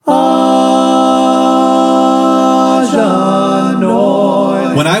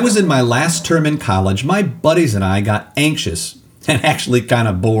was in my last term in college, my buddies and I got anxious and actually kind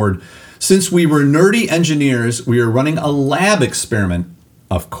of bored. Since we were nerdy engineers, we were running a lab experiment,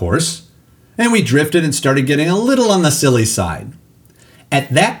 of course, and we drifted and started getting a little on the silly side.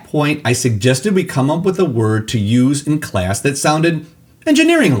 At that point, I suggested we come up with a word to use in class that sounded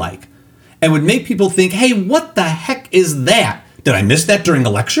engineering-like and would make people think, hey, what the heck is that? Did I miss that during a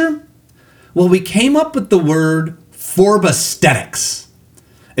lecture? Well, we came up with the word Forbesthetics.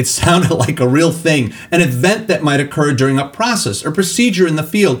 It sounded like a real thing, an event that might occur during a process or procedure in the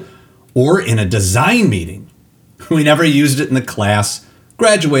field or in a design meeting. We never used it in the class,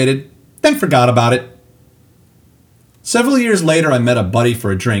 graduated, then forgot about it. Several years later, I met a buddy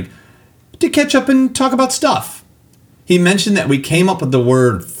for a drink to catch up and talk about stuff. He mentioned that we came up with the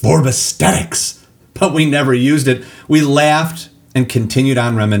word Forbesthetics, but we never used it. We laughed and continued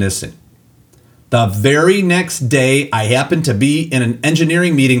on reminiscing. The very next day, I happened to be in an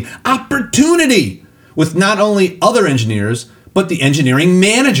engineering meeting opportunity with not only other engineers, but the engineering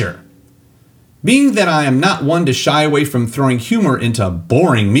manager. Being that I am not one to shy away from throwing humor into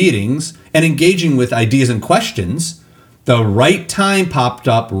boring meetings and engaging with ideas and questions, the right time popped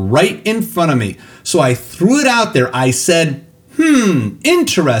up right in front of me. So I threw it out there. I said,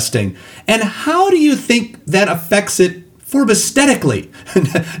 interesting. And how do you think that affects it Forbesthetically?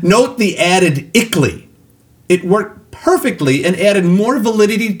 Note the added ickly. It worked perfectly and added more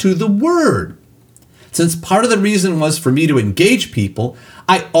validity to the word. Since part of the reason was for me to engage people,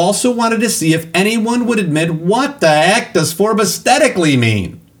 I also wanted to see if anyone would admit, what the heck does Forbesthetically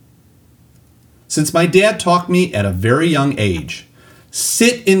mean? Since my dad taught me at a very young age,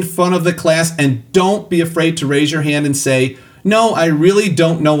 sit in front of the class and don't be afraid to raise your hand and say, no, I really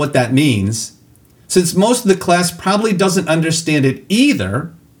don't know what that means. Since most of the class probably doesn't understand it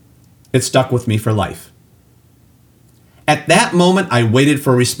either, it stuck with me for life. At that moment, I waited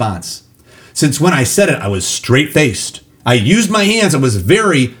for a response. Since when I said it, I was straight-faced. I used my hands and was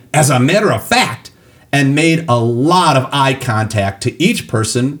very, as a matter of fact, and made a lot of eye contact to each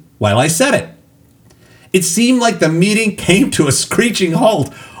person while I said it. It seemed like the meeting came to a screeching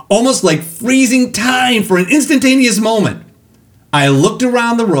halt, almost like freezing time for an instantaneous moment. I looked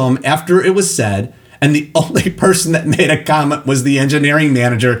around the room after it was said, and the only person that made a comment was the engineering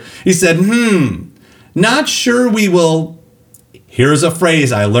manager. He said, not sure we will, here's a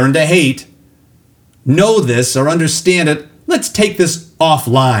phrase I learned to hate, know this or understand it. Let's take this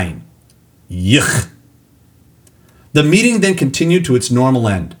offline. Yuck. The meeting then continued to its normal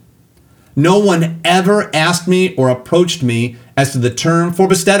end. No one ever asked me or approached me as to the term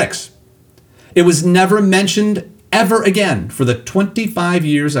Forbesthetics. It was never mentioned ever again for the 25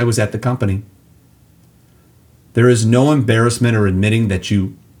 years I was at the company. There is no embarrassment or admitting that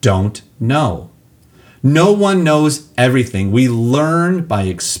you don't know. No one knows everything. We learn by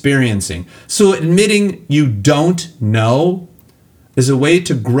experiencing. So admitting you don't know is a way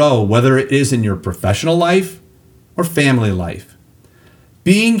to grow, whether it is in your professional life or family life.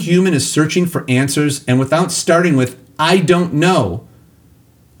 Being human is searching for answers, and without starting with, I don't know,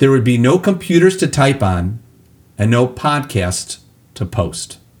 there would be no computers to type on and no podcasts to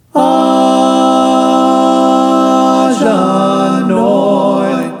post.